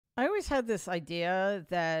I always had this idea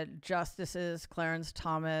that Justices Clarence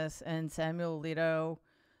Thomas and Samuel Alito,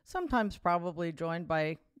 sometimes probably joined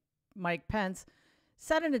by Mike Pence,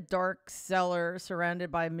 sat in a dark cellar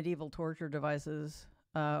surrounded by medieval torture devices,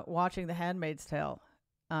 watching The Handmaid's Tale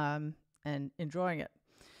and enjoying it.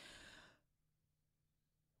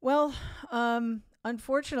 Well,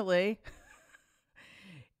 unfortunately,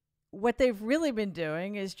 what they've really been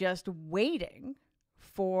doing is just waiting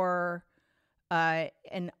for an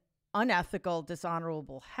unethical,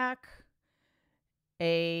 dishonorable hack,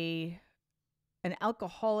 an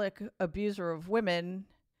alcoholic abuser of women,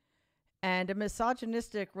 and a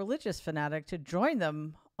misogynistic religious fanatic to join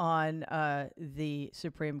them on the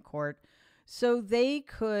Supreme Court so they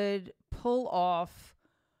could pull off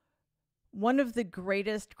one of the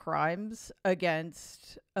greatest crimes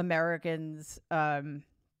against Americans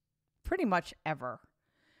pretty much ever.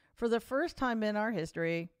 For the first time in our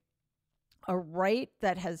history, a right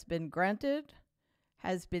that has been granted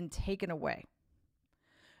has been taken away.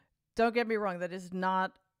 Don't get me wrong, that is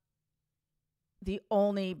not the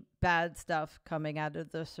only bad stuff coming out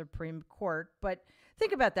of the Supreme Court, but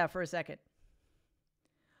think about that for a second.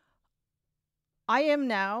 I am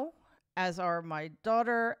now, as are my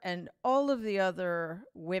daughter and all of the other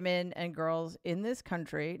women and girls in this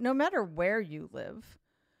country, no matter where you live,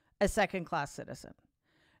 a second-class citizen.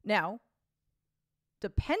 Now,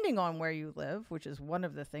 depending on where you live, which is one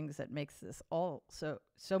of the things that makes this all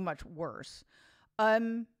so much worse,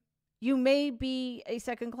 you may be a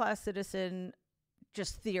second-class citizen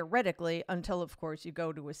just theoretically until, of course, you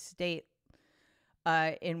go to a state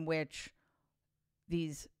in which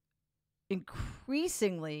these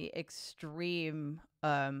increasingly extreme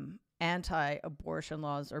anti-abortion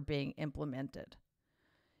laws are being implemented.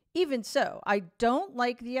 Even so, I don't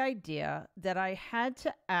like the idea that I had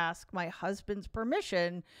to ask my husband's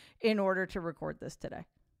permission in order to record this today.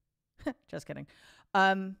 Just kidding.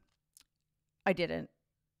 I didn't.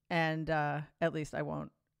 And at least I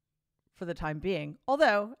won't for the time being.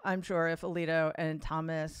 Although I'm sure if Alito and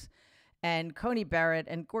Thomas and Coney Barrett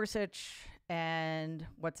and Gorsuch and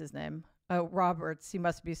what's his name? Oh, Roberts. He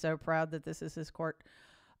must be so proud that this is his court.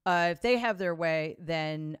 If they have their way,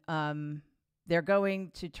 then they're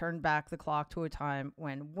going to turn back the clock to a time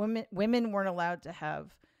when women weren't allowed to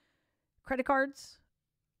have credit cards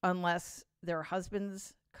unless their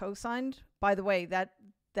husbands co-signed. By the way, that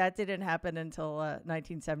didn't happen until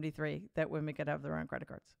 1973, that women could have their own credit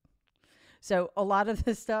cards. So a lot of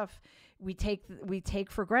this stuff we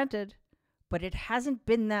take for granted, but it hasn't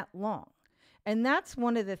been that long. And that's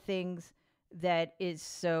one of the things that is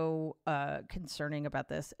so concerning about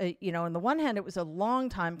this. On the one hand, it was a long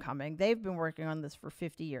time coming. They've been working on this for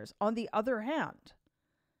 50 years. On the other hand,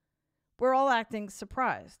 we're all acting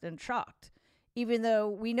surprised and shocked, even though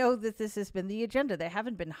we know that this has been the agenda. They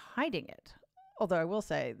haven't been hiding it. Although I will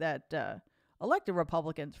say that elected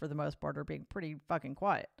Republicans, for the most part, are being pretty fucking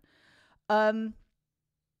quiet.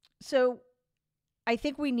 So I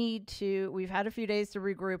think we've had a few days to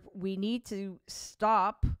regroup. We need to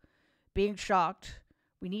stop being shocked.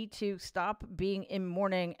 We need to stop being in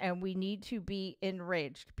mourning, and we need to be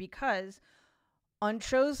enraged, because on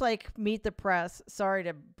shows like Meet the Press, sorry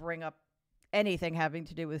to bring up anything having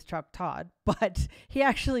to do with Chuck Todd, but he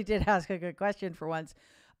actually did ask a good question for once.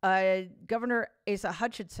 Governor Asa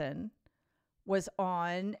Hutchinson was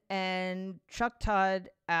on, and Chuck Todd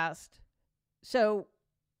asked, so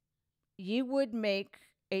you would make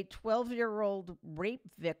a 12-year-old rape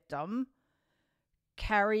victim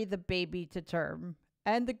carry the baby to term?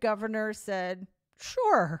 And the governor said,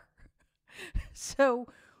 sure. So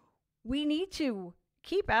we need to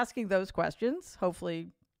keep asking those questions. Hopefully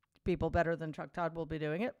people better than Chuck Todd will be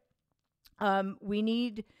doing it. We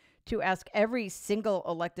need to ask every single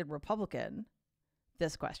elected Republican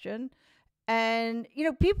this question. And,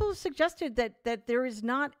 people have suggested that there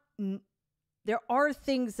are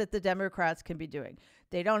things that the Democrats can be doing.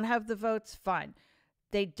 They don't have the votes, fine.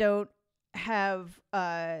 They don't have,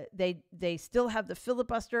 they still have the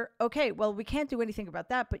filibuster. Okay, well, we can't do anything about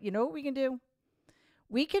that, but you know what we can do?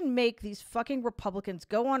 We can make these fucking Republicans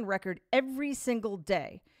go on record every single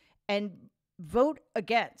day and vote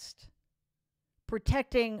against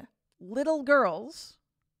protecting little girls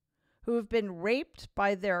who have been raped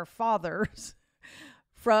by their fathers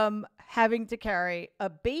from having to carry a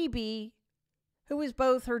baby who is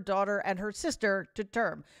both her daughter and her sister to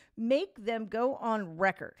term. Make them go on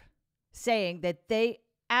record saying that they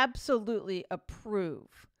absolutely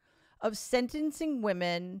approve of sentencing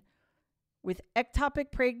women with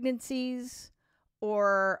ectopic pregnancies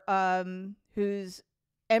or whose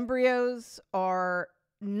embryos are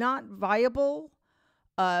not viable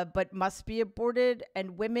but must be aborted,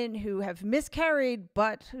 and women who have miscarried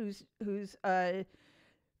but whose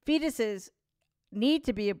fetuses need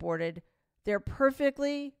to be aborted, they're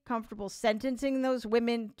perfectly comfortable sentencing those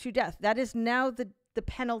women to death. That is now the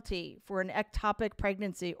penalty for an ectopic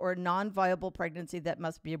pregnancy or a non-viable pregnancy that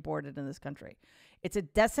must be aborted in this country. It's a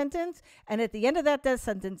death sentence, and at the end of that death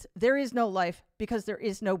sentence, there is no life because there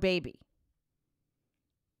is no baby.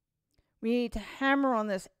 We need to hammer on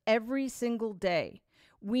this every single day.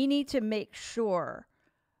 We need to make sure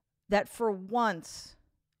that for once,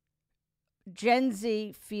 Gen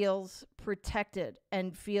Z feels protected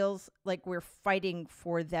and feels like we're fighting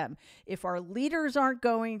for them. If our leaders aren't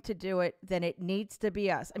going to do it, then it needs to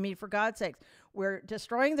be us. I mean, for God's sakes, we're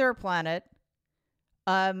destroying their planet.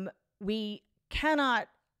 We cannot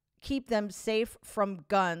keep them safe from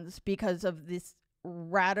guns because of this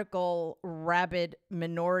radical, rabid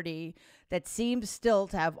minority that seems still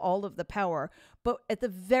to have all of the power. But at the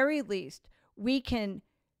very least, we can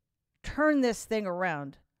turn this thing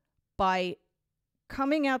around by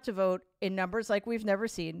coming out to vote in numbers like we've never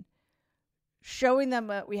seen, showing them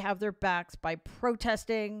that we have their backs by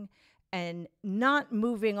protesting and not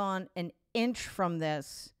moving on an inch from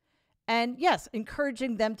this. And yes,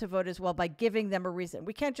 encouraging them to vote as well by giving them a reason.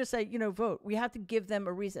 We can't just say, vote. We have to give them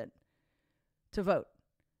a reason to vote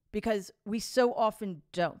because we so often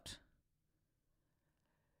don't.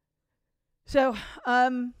 So,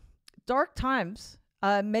 dark times,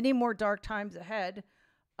 many more dark times ahead.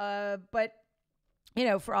 But,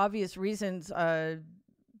 for obvious reasons,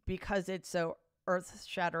 because it's so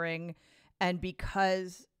earth-shattering and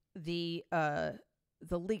because the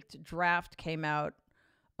leaked draft came out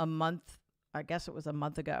a month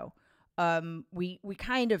ago, we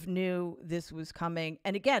kind of knew this was coming.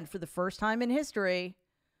 And again, for the first time in history,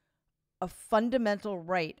 a fundamental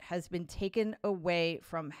right has been taken away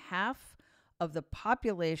from half of the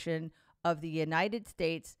population of the United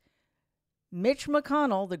States. Mitch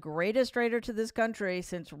McConnell, the greatest traitor to this country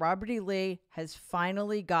since Robert E. Lee, has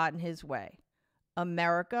finally gotten his way.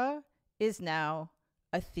 America is now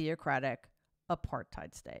a theocratic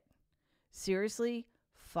apartheid state. Seriously,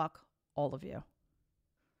 fuck all of you.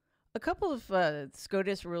 A couple of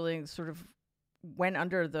SCOTUS rulings sort of went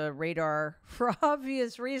under the radar for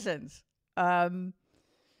obvious reasons.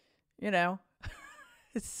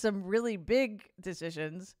 Some really big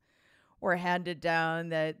decisions were handed down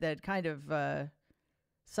that kind of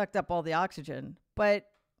sucked up all the oxygen. But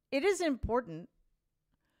it is important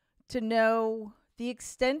to know the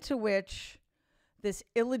extent to which this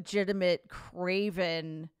illegitimate,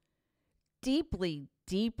 craven, deeply,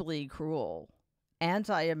 deeply cruel,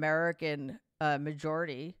 anti-American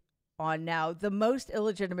majority on now the most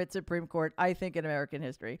illegitimate Supreme Court, I think, in American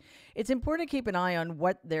history. It's important to keep an eye on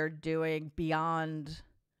what they're doing beyond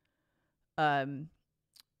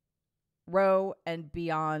Roe and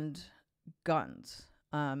beyond guns,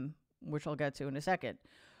 which I'll get to in a second.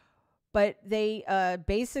 But they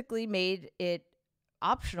basically made it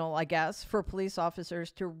optional, I guess, for police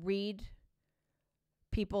officers to read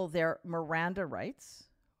people their Miranda rights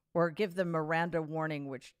or give them Miranda warning,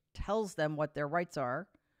 which tells them what their rights are,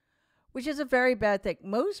 which is a very bad thing.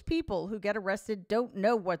 Most people who get arrested don't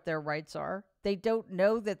know what their rights are. They don't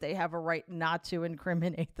know that they have a right not to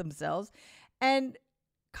incriminate themselves. And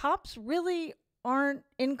cops really aren't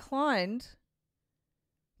inclined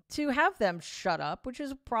to have them shut up, which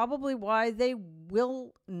is probably why they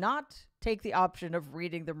will not take the option of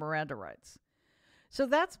reading the Miranda rights. So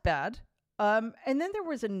that's bad. And then there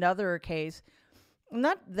was another case. I'm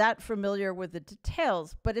not that familiar with the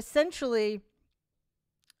details, but essentially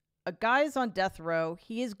a guy's on death row.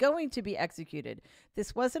 He is going to be executed.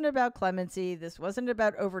 This wasn't about clemency. This wasn't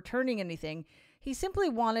about overturning anything. He simply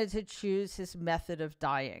wanted to choose his method of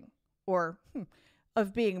dying or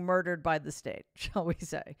of being murdered by the state, shall we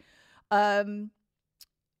say.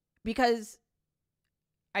 Because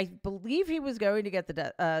I believe he was going to get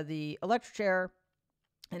the electric chair.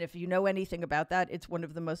 And if you know anything about that, it's one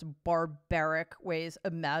of the most barbaric ways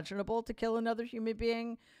imaginable to kill another human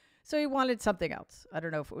being. So he wanted something else. I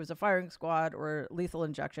don't know if it was a firing squad or lethal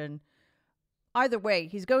injection. Either way,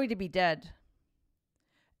 he's going to be dead.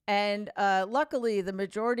 And luckily, the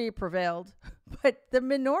majority prevailed. But the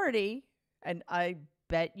minority, and I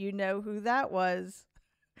bet you know who that was,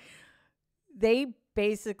 they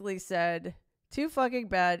basically said, too fucking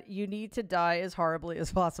bad, you need to die as horribly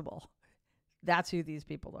as possible. That's who these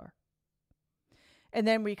people are. And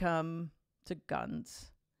then we come to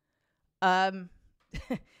guns. I'm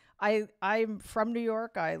from New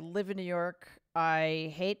York. I live in New York.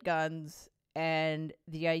 I hate guns. And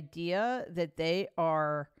the idea that they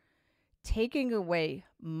are taking away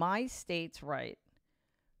my state's right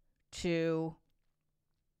to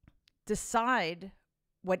decide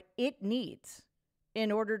what it needs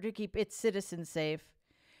in order to keep its citizens safe,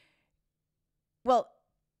 well,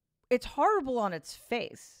 it's horrible on its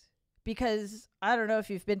face because I don't know if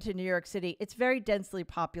you've been to New York City. It's very densely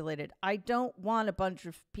populated. I don't want a bunch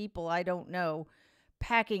of people I don't know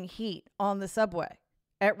packing heat on the subway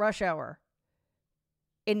at rush hour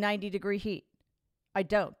in 90-degree heat. I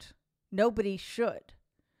don't. Nobody should.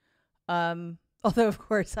 Although, of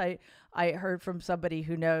course, I heard from somebody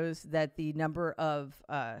who knows that the number of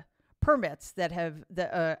permits that have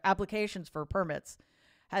the applications for permits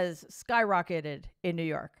has skyrocketed in New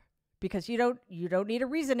York because you don't need a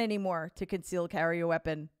reason anymore to conceal carry a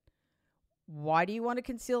weapon. Why do you want to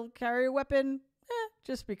conceal carry a weapon?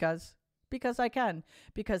 Just because I can,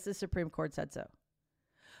 because the Supreme Court said so.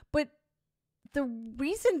 But the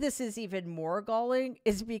reason this is even more galling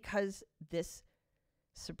is because this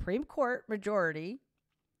Supreme Court majority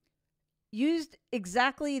used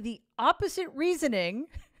exactly the opposite reasoning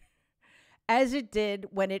as it did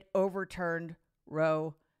when it overturned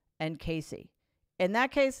Roe and Casey. In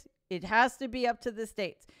that case, it has to be up to the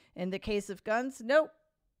states. In the case of guns, nope.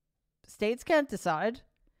 States can't decide.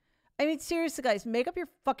 I mean, seriously, guys, make up your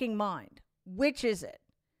fucking mind. Which is it?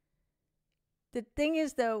 The thing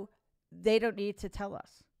is, though, they don't need to tell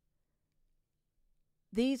us.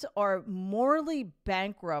 These are morally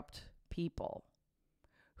bankrupt people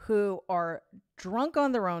who are drunk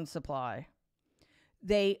on their own supply.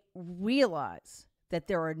 They realize that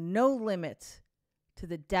there are no limits to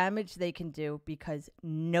the damage they can do because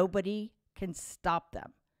nobody can stop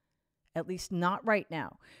them, at least not right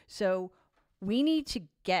now. So we need to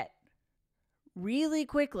get really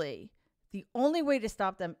quickly. The only way to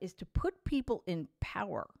stop them is to put people in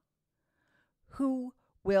power who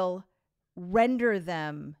will render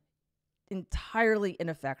them entirely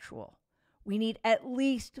ineffectual. We need at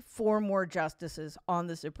least 4 more justices on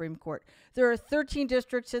the Supreme Court. There are 13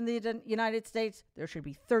 districts in the United States. There should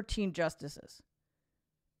be 13 justices.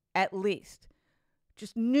 At least.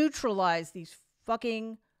 Just neutralize these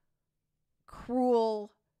fucking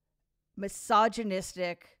cruel,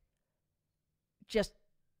 misogynistic,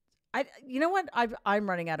 you know what? I'm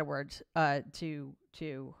running out of words to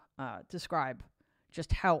describe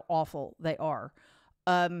just how awful they are.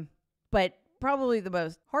 But probably the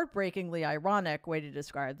most heartbreakingly ironic way to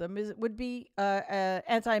describe them would be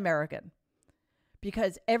anti-American,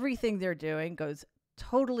 because everything they're doing goes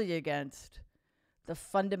totally against the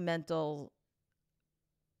foundational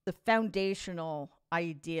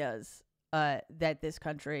ideas that this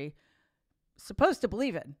country is supposed to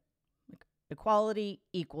believe in. Like equality,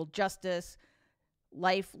 equal justice,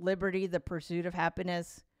 life, liberty, the pursuit of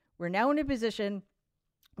happiness. We're now in a position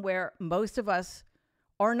where most of us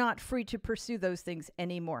are not free to pursue those things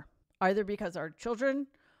anymore, either because our children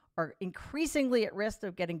are increasingly at risk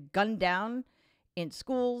of getting gunned down in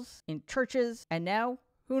schools, in churches, and now,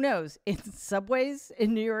 who knows, in subways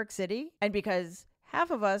in New York City, and because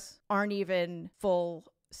half of us aren't even full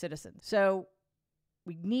citizens. So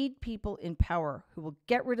we need people in power who will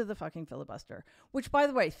get rid of the fucking filibuster, which, by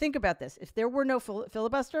the way, think about this. If there were no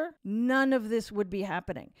filibuster, none of this would be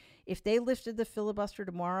happening. If they lifted the filibuster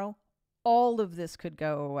tomorrow, all of this could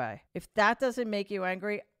go away. If that doesn't make you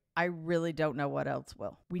angry, I really don't know what else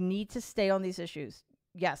will. We need to stay on these issues.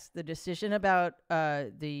 Yes, the decision about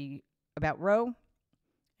Roe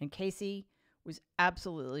and Casey was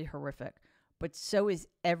absolutely horrific, but so is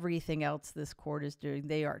everything else this court is doing.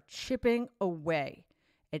 They are chipping away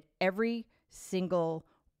at every single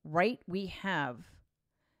right we have,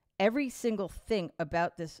 every single thing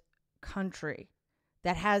about this country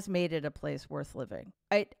that has made it a place worth living.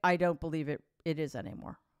 I don't believe it is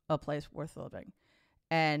anymore a place worth living.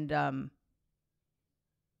 And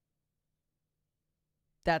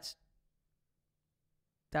that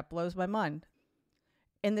blows my mind.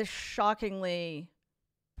 In this shockingly,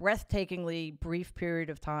 breathtakingly brief period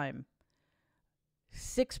of time,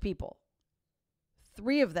 6 people,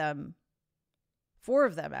 4 of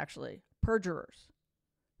them actually, perjurers,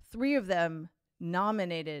 3 of them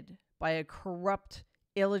nominated by a corrupt,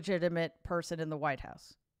 illegitimate person in the White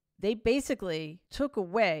House. They basically took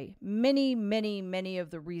away many, many, many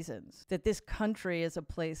of the reasons that this country is a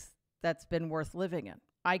place that's been worth living in.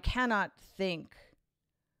 I cannot think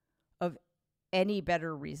of any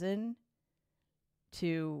better reason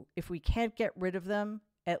to, if we can't get rid of them,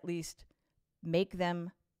 at least make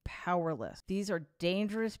them powerless. These are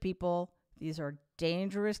dangerous people. These are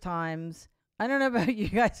dangerous times. I don't know about you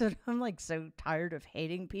guys, but I'm like so tired of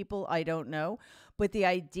hating people. I don't know. But the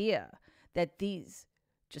idea that these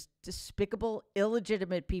just despicable,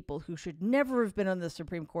 illegitimate people who should never have been on the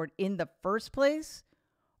Supreme Court in the first place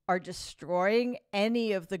are destroying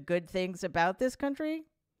any of the good things about this country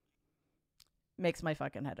makes my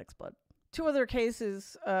fucking head explode. 2 other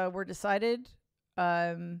cases were decided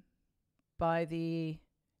by the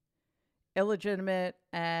illegitimate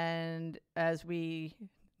and, as we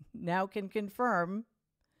now can confirm,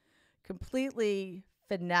 completely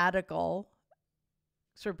fanatical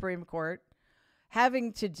Supreme Court,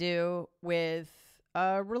 having to do with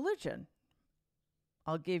religion.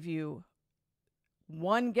 I'll give you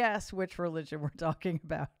one guess which religion we're talking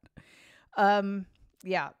about. In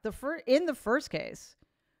the first case,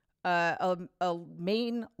 a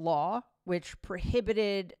Maine law which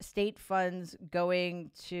prohibited state funds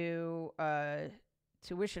going to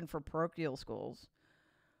tuition for parochial schools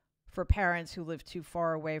for parents who lived too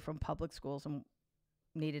far away from public schools and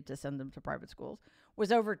needed to send them to private schools,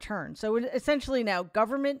 was overturned. So essentially now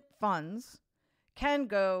government funds can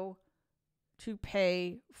go to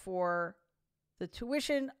pay for the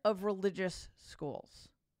tuition of religious schools.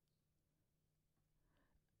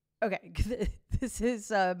 Okay, this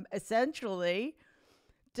is essentially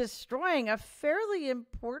destroying a fairly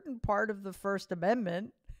important part of the First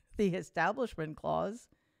Amendment, the Establishment Clause.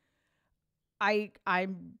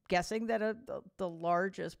 I'm guessing that the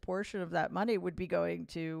largest portion of that money would be going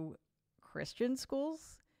to Christian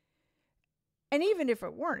schools. And even if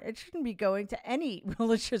it weren't, it shouldn't be going to any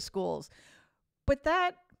religious schools. But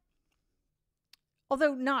that,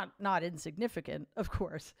 although not insignificant, of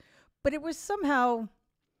course, but it was somehow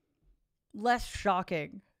less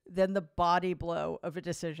shocking than the body blow of a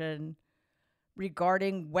decision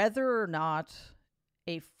regarding whether or not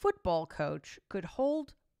a football coach could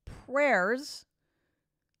hold prayers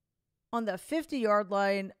on the 50-yard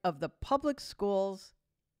line of the public school's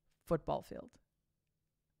football field.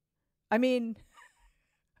 I mean,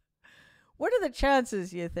 what are the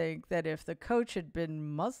chances, you think, that if the coach had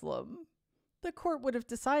been Muslim, the court would have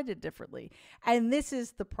decided differently? And this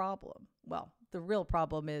is the problem. Well, the real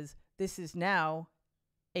problem is this is now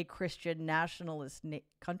a Christian nationalist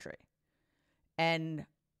country. And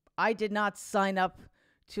I did not sign up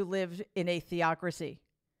to live in a theocracy.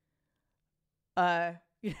 And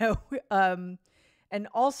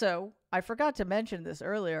also, I forgot to mention this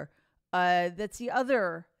earlier. That's the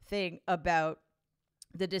other thing about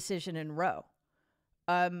the decision in Roe.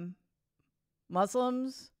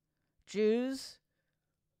 Muslims, Jews,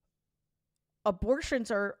 abortions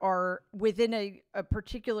are within a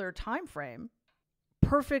particular time frame,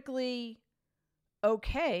 perfectly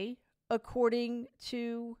okay according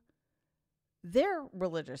to their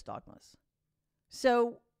religious dogmas.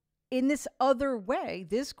 So in this other way,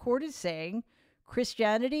 this court is saying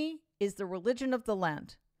Christianity is the religion of the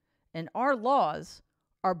land, and our laws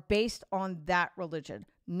are based on that religion,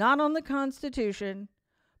 not on the Constitution,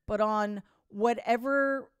 but on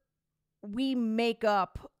whatever we make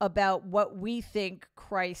up about what we think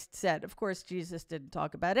Christ said. Of course, Jesus didn't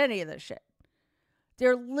talk about any of this shit.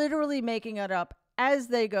 They're literally making it up as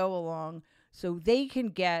they go along so they can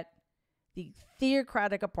get the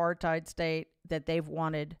theocratic apartheid state that they've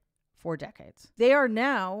wanted for decades. They are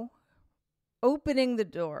now opening the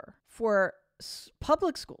door for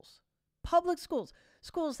public schools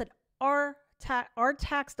that our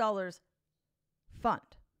tax dollars fund,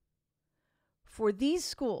 for these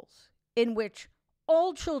schools in which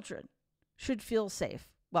all children should feel safe.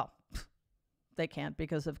 Well, they can't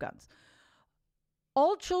because of guns.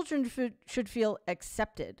 All children should feel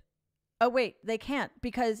accepted. Oh, wait, they can't,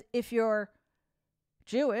 because if you're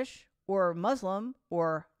Jewish or Muslim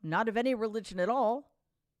or not of any religion at all,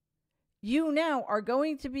 you now are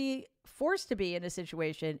going to be forced to be in a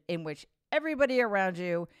situation in which everybody around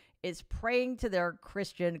you is praying to their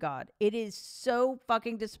Christian God. It is so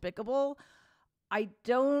fucking despicable. I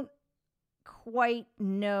don't quite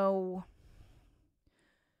know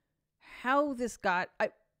how this got...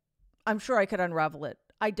 I'm sure I could unravel it.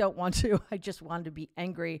 I don't want to. I just want to be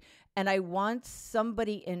angry. And I want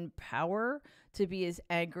somebody in power to be as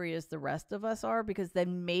angry as the rest of us are, because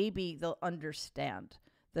then maybe they'll understand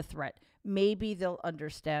the threat. Maybe they'll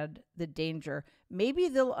understand the danger. Maybe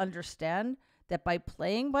they'll understand that by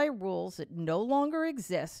playing by rules that no longer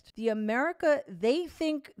exist, the America they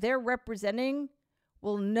think they're representing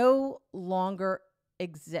will no longer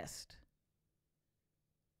exist.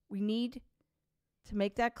 We need to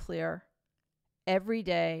make that clear every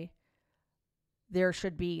day. There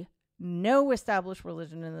should be no established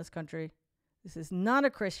religion in this country. This is not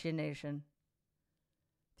a Christian nation.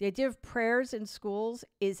 The idea of prayers in schools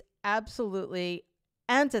is absolutely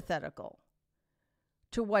antithetical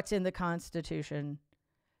to what's in the Constitution.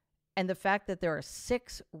 And the fact that there are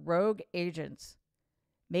 6 rogue agents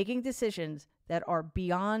making decisions that are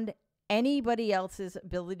beyond anybody else's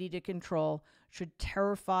ability to control should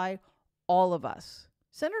terrify all of us.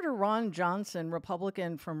 Senator Ron Johnson,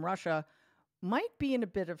 Republican from Russia, might be in a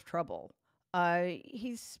bit of trouble.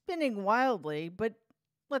 He's spinning wildly, but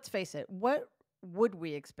let's face it, what would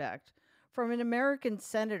we expect from an American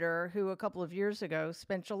senator who a couple of years ago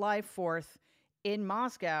spent July 4th in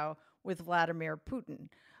Moscow with Vladimir Putin?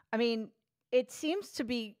 I mean, it seems to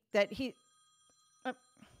be that he... hang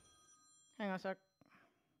on a sec.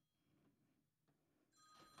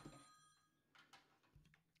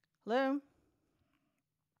 Hello?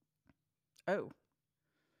 Oh.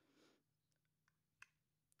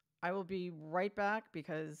 I will be right back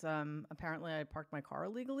because apparently I parked my car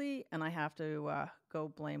illegally and I have to go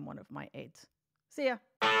blame one of my aides. See ya.